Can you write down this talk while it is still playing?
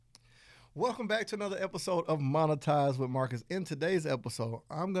Welcome back to another episode of Monetize with Marcus. In today's episode,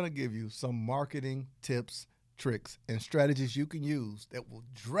 I'm going to give you some marketing tips, tricks, and strategies you can use that will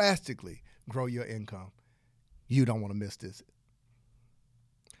drastically grow your income. You don't want to miss this.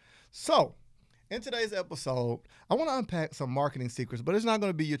 So, in today's episode, I want to unpack some marketing secrets, but it's not going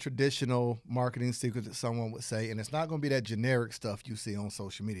to be your traditional marketing secrets that someone would say, and it's not going to be that generic stuff you see on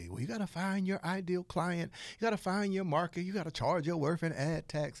social media. Well, you got to find your ideal client, you got to find your market, you got to charge your worth in ad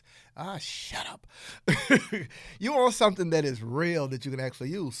tax. Shut up. You want something that is real that you can actually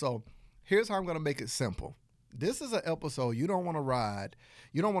use. So, here's how I'm going to make it simple. This is an episode you don't want to ride.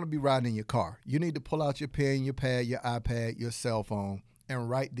 You don't want to be riding in your car. You need to pull out your pen, your pad, your iPad, your cell phone, and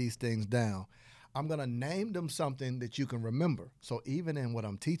write these things down. I'm going to name them something that you can remember. So even in what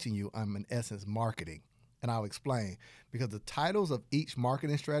I'm teaching you, I'm in essence marketing. And I'll explain because the titles of each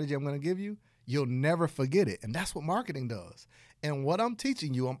marketing strategy I'm going to give you, you'll never forget it. And that's what marketing does. And what I'm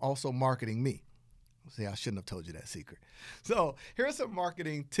teaching you, I'm also marketing me. See, I shouldn't have told you that secret. So here are some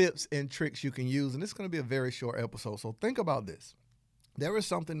marketing tips and tricks you can use. And it's going to be a very short episode. So think about this. There is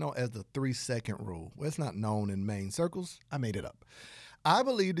something known as the 3-second rule. Well, it's not known in main circles. I made it up. I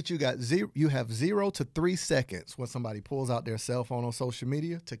believe that you have 0 to 3 seconds when somebody pulls out their cell phone on social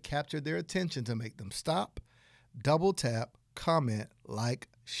media to capture their attention to make them stop, double tap, comment, like,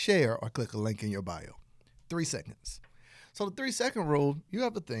 share, or click a link in your bio. 3 seconds. So the 3-second rule, you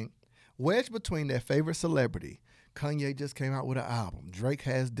have to think, wedge between their favorite celebrity. Kanye just came out with an album. Drake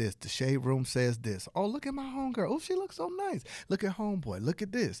has this. The Shade Room says this. Oh, look at my homegirl. Oh, she looks so nice. Look at homeboy. Look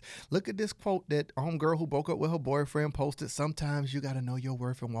at this. Look at this quote that homegirl who broke up with her boyfriend posted. Sometimes you got to know your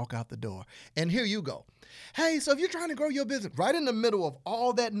worth and walk out the door. And here you go. Hey, so if you're trying to grow your business, right in the middle of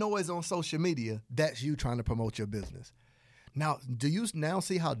all that noise on social media, that's you trying to promote your business. Now, do you now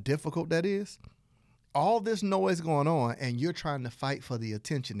see how difficult that is? All this noise going on, and you're trying to fight for the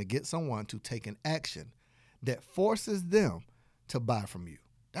attention to get someone to take an action that forces them to buy from you.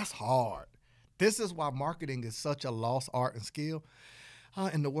 That's hard. This is why marketing is such a lost art and skill.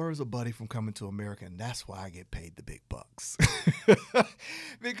 In the words of Buddy from Coming to America, and that's why I get paid the big bucks.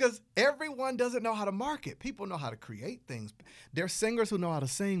 Because everyone doesn't know how to market. People know how to create things. There's singers who know how to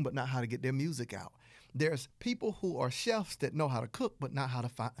sing, but not how to get their music out. There's people who are chefs that know how to cook, but not how to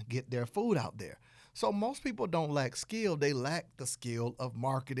get their food out there. So most people don't lack skill. They lack the skill of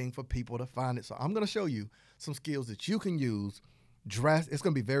marketing for people to find it. So I'm going to show you some skills that you can use. It's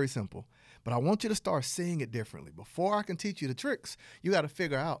going to be very simple, but I want you to start seeing it differently. Before I can teach you the tricks, you got to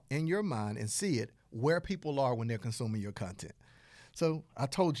figure out in your mind and see it where people are when they're consuming your content. So I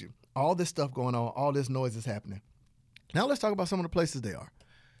told you, all this stuff going on, all this noise is happening. Now let's talk about some of the places they are.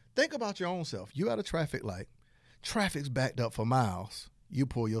 Think about your own self. You at a traffic light. Traffic's backed up for miles. You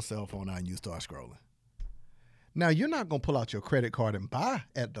pull your cell phone out and you start scrolling. Now, you're not going to pull out your credit card and buy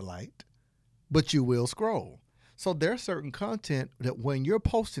at the light, but you will scroll. So there's certain content that when you're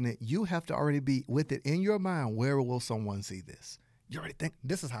posting it, you have to already be with it in your mind. Where will someone see this? You already think,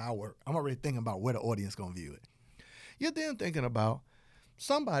 this is how I work. I'm already thinking about where the audience is going to view it. You're then thinking about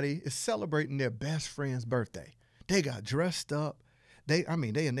somebody is celebrating their best friend's birthday. They got dressed up. They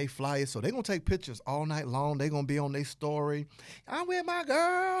in they flyers, so they're going to take pictures all night long. They're going to be on their story. I'm with my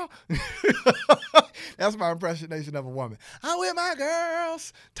girl. That's my impersonation of a woman. I'm with my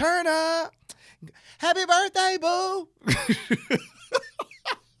girls. Turn up. Happy birthday, boo.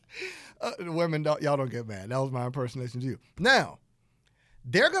 Women, y'all don't get mad. That was my impersonation of you. Now,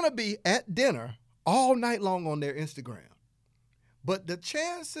 they're going to be at dinner all night long on their Instagram. But the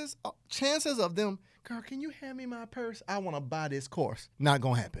chances of them, girl, can you hand me my purse? I want to buy this course. Not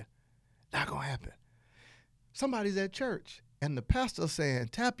going to happen. Not going to happen. Somebody's at church and the pastor's saying,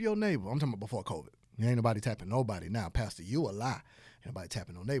 tap your neighbor. I'm talking about before COVID. Ain't nobody tapping nobody now. Pastor, you a lie. Ain't nobody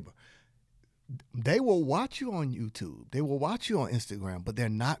tapping no neighbor. They will watch you on YouTube. They will watch you on Instagram, but they're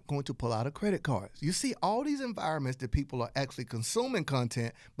not going to pull out a credit card. You see all these environments that people are actually consuming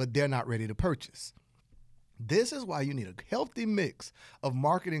content, but they're not ready to purchase. This is why you need a healthy mix of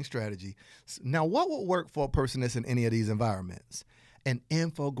marketing strategy. Now, what would work for a person that's in any of these environments? An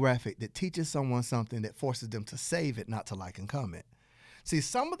infographic that teaches someone something that forces them to save it, not to like and comment. See,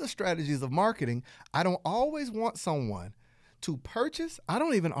 some of the strategies of marketing, I don't always want someone to purchase. I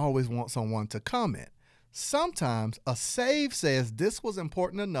don't even always want someone to comment. Sometimes a save says this was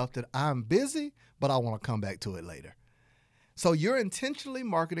important enough that I'm busy, but I want to come back to it later. So you're intentionally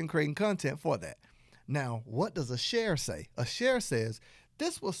marketing, creating content for that. Now, what does a share say? A share says,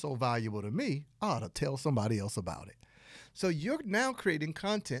 this was so valuable to me, I ought to tell somebody else about it. So you're now creating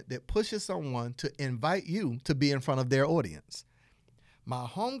content that pushes someone to invite you to be in front of their audience. My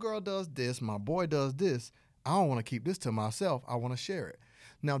homegirl does this, my boy does this. I don't want to keep this to myself. I want to share it.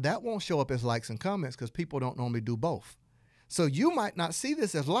 Now, that won't show up as likes and comments because people don't normally do both. So you might not see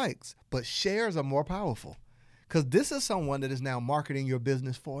this as likes, but shares are more powerful because this is someone that is now marketing your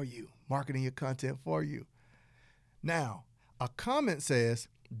business for you, marketing your content for you. Now, a comment says,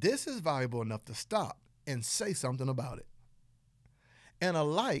 this is valuable enough to stop and say something about it. And a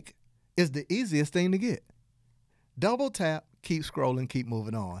like is the easiest thing to get. Double tap, keep scrolling, keep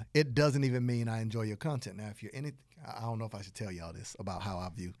moving on. It doesn't even mean I enjoy your content. Now, if you're anything, I don't know if I should tell y'all this about how I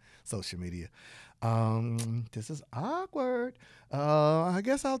view social media. This is awkward. I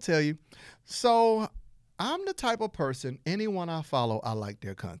guess I'll tell you. So I'm the type of person, anyone I follow, I like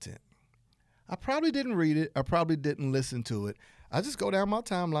their content. I probably didn't read it. I probably didn't listen to it. I just go down my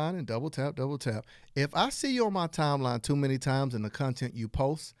timeline and double tap. If I see you on my timeline too many times and the content you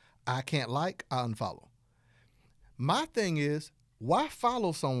post, I can't like, I unfollow. My thing is, why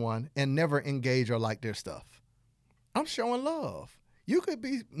follow someone and never engage or like their stuff? I'm showing love. You could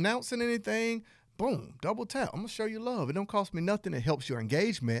be announcing anything, boom, double tap. I'm going to show you love. It don't cost me nothing. It helps your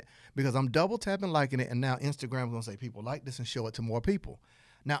engagement because I'm double tapping, liking it, and now Instagram is going to say people like this and show it to more people.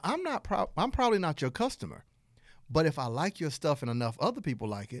 Now, I'm probably not your customer, but if I like your stuff and enough other people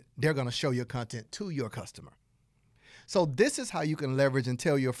like it, they're going to show your content to your customer. So this is how you can leverage and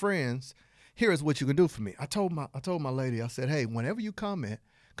tell your friends, here is what you can do for me. I told my lady, I said, hey, whenever you comment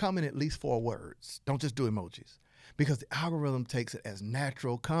at least 4 words. Don't just do emojis because the algorithm takes it as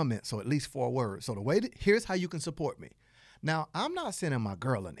natural comment. So at least 4 words. So here's how you can support me. Now, I'm not sending my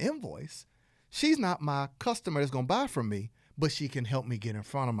girl an invoice. She's not my customer that's going to buy from me, but she can help me get in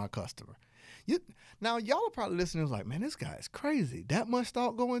front of my customer. Now, y'all are probably listening like, man, this guy is crazy. That much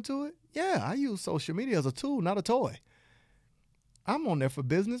thought go into it? Yeah, I use social media as a tool, not a toy. I'm on there for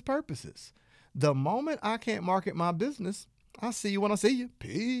business purposes. The moment I can't market my business, I'll see you when I see you.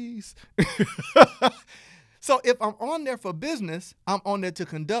 Peace. So if I'm on there for business, I'm on there to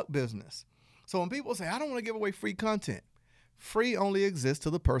conduct business. So when people say, I don't want to give away free content, free only exists to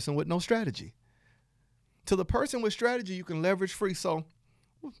the person with no strategy. To the person with strategy, you can leverage free. So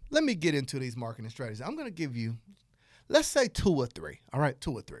let me get into these marketing strategies. I'm going to give you, let's say 2 or 3. All right,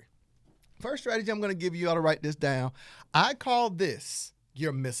 2 or 3. First strategy I'm going to give you, you ought to write this down. I call this,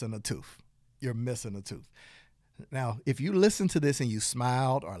 you're missing a tooth. You're missing a tooth. Now, if you listen to this and you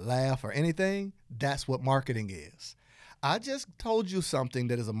smiled or laugh or anything, that's what marketing is. I just told you something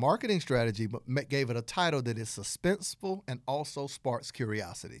that is a marketing strategy, but gave it a title that is suspenseful and also sparks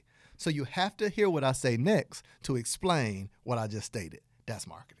curiosity. So you have to hear what I say next to explain what I just stated. That's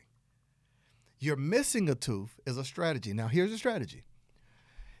marketing. You're missing a tooth is a strategy. Now, here's a strategy.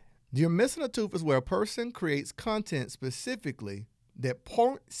 You're missing a tooth is where a person creates content specifically that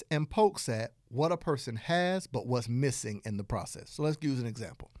points and pokes at what a person has, but what's missing in the process. So let's use an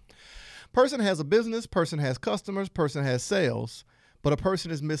example. Person has a business, person has customers, person has sales, but a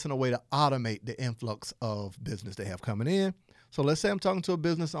person is missing a way to automate the influx of business they have coming in. So let's say I'm talking to a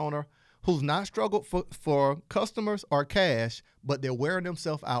business owner who's not struggled for customers or cash, but they're wearing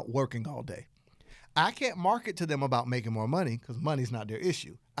themselves out working all day. I can't market to them about making more money because money's not their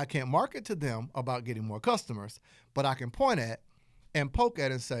issue. I can't market to them about getting more customers, but I can point at and poke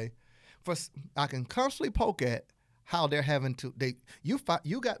at and say, I can constantly poke at how they're having to,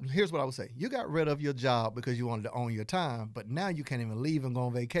 here's what I would say. You got rid of your job because you wanted to own your time, but now you can't even leave and go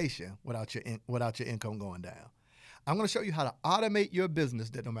on vacation without your income going down. I'm going to show you how to automate your business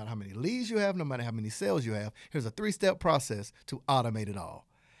that no matter how many leads you have, no matter how many sales you have, here's a 3-step process to automate it all.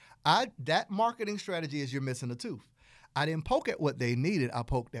 That marketing strategy is you're missing a tooth. I didn't poke at what they needed. I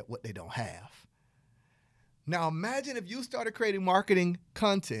poked at what they don't have. Now imagine if you started creating marketing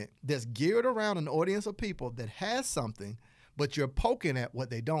content that's geared around an audience of people that has something, but you're poking at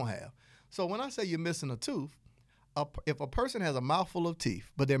what they don't have. So when I say you're missing a tooth, if a person has a mouthful of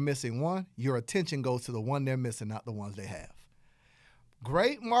teeth, but they're missing one, your attention goes to the one they're missing, not the ones they have.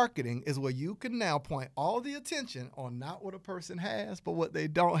 Great marketing is where you can now point all the attention on not what a person has, but what they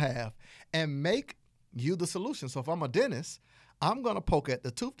don't have, and make you the solution. So if I'm a dentist, I'm going to poke at the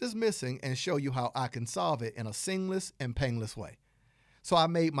tooth that's missing and show you how I can solve it in a seamless and painless way. So I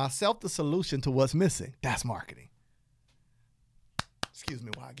made myself the solution to what's missing. That's marketing. Excuse me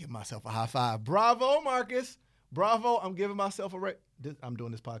while I give myself a high five. Bravo, Marcus. Bravo. I'm giving myself a raise. I'm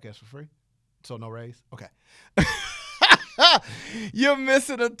doing this podcast for free, so no raise? Okay. You're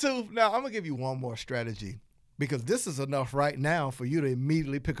missing a tooth. Now, I'm going to give you one more strategy because this is enough right now for you to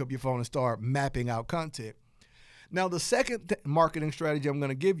immediately pick up your phone and start mapping out content. Now, the second marketing strategy I'm going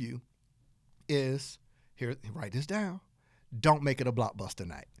to give you is, here, write this down, don't make it a blockbuster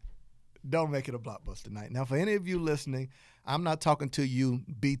night. Don't make it a blockbuster night. Now, for any of you listening, I'm not talking to you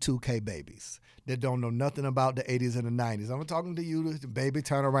B2K babies that don't know nothing about the 80s and the 90s. I'm talking to you, baby,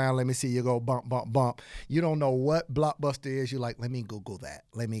 turn around, let me see you go bump, bump, bump. You don't know what Blockbuster is. You're like, let me Google that.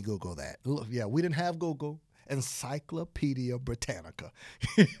 Let me Google that. Look, yeah, we didn't have Google. Encyclopedia Britannica.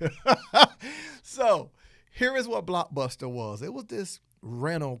 So here is what Blockbuster was. It was this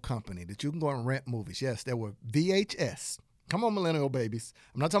rental company that you can go and rent movies. Yes, there were VHS. Come on, millennial babies.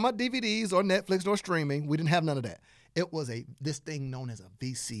 I'm not talking about DVDs or Netflix or streaming. We didn't have none of that. It was this thing known as a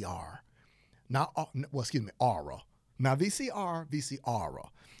VCR. Aura. Now VCR.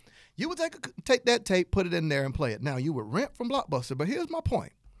 You would take that tape, put it in there and play it. Now you would rent from Blockbuster, but here's my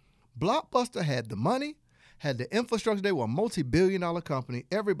point. Blockbuster had the money, had the infrastructure. They were a multi-billion-dollar company.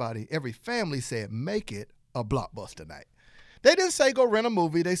 Every family said, make it a Blockbuster night. They didn't say go rent a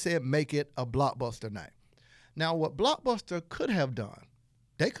movie. They said make it a Blockbuster night. Now, what Blockbuster could have done,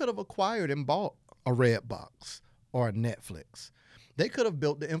 they could have acquired and bought a Redbox or a Netflix. They could have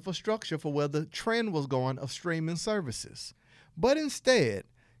built the infrastructure for where the trend was going of streaming services. But instead,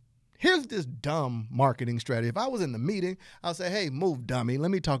 here's this dumb marketing strategy. If I was in the meeting, I'll say, hey, move, dummy.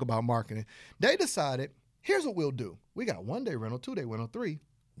 Let me talk about marketing. They decided, here's what we'll do. We got a 1-day rental, 2-day rental, 3.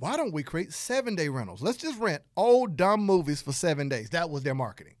 Why don't we create 7-day rentals? Let's just rent old, dumb movies for 7 days. That was their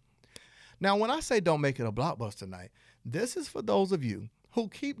marketing. Now, when I say don't make it a Blockbuster night, this is for those of you who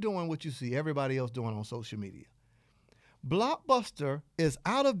keep doing what you see everybody else doing on social media. Blockbuster is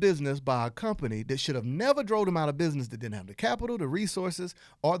out of business by a company that should have never drove them out of business, that didn't have the capital, the resources,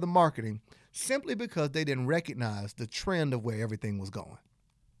 or the marketing, simply because they didn't recognize the trend of where everything was going.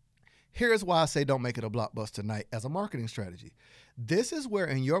 Here's why I say don't make it a Blockbuster night as a marketing strategy. This is where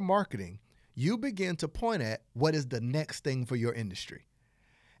in your marketing, you begin to point at what is the next thing for your industry.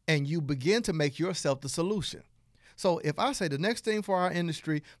 And you begin to make yourself the solution. So if I say the next thing for our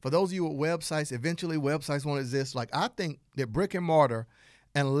industry, for those of you with websites, eventually websites won't exist. Like, I think that brick and mortar,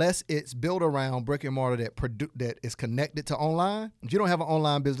 unless it's built around brick and mortar that is connected to online, if you don't have an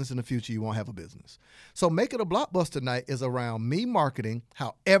online business in the future, you won't have a business. So make it a Blockbuster night is around me marketing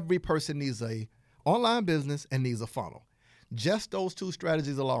how every person needs a online business and needs a funnel. Just those two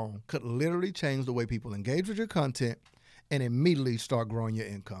strategies alone could literally change the way people engage with your content and immediately start growing your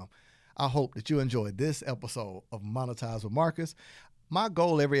income. I hope that you enjoyed this episode of Monetize with Marcus. My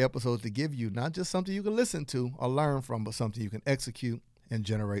goal every episode is to give you not just something you can listen to or learn from, but something you can execute and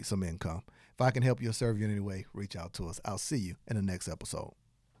generate some income. If I can help you or serve you in any way, reach out to us. I'll see you in the next episode.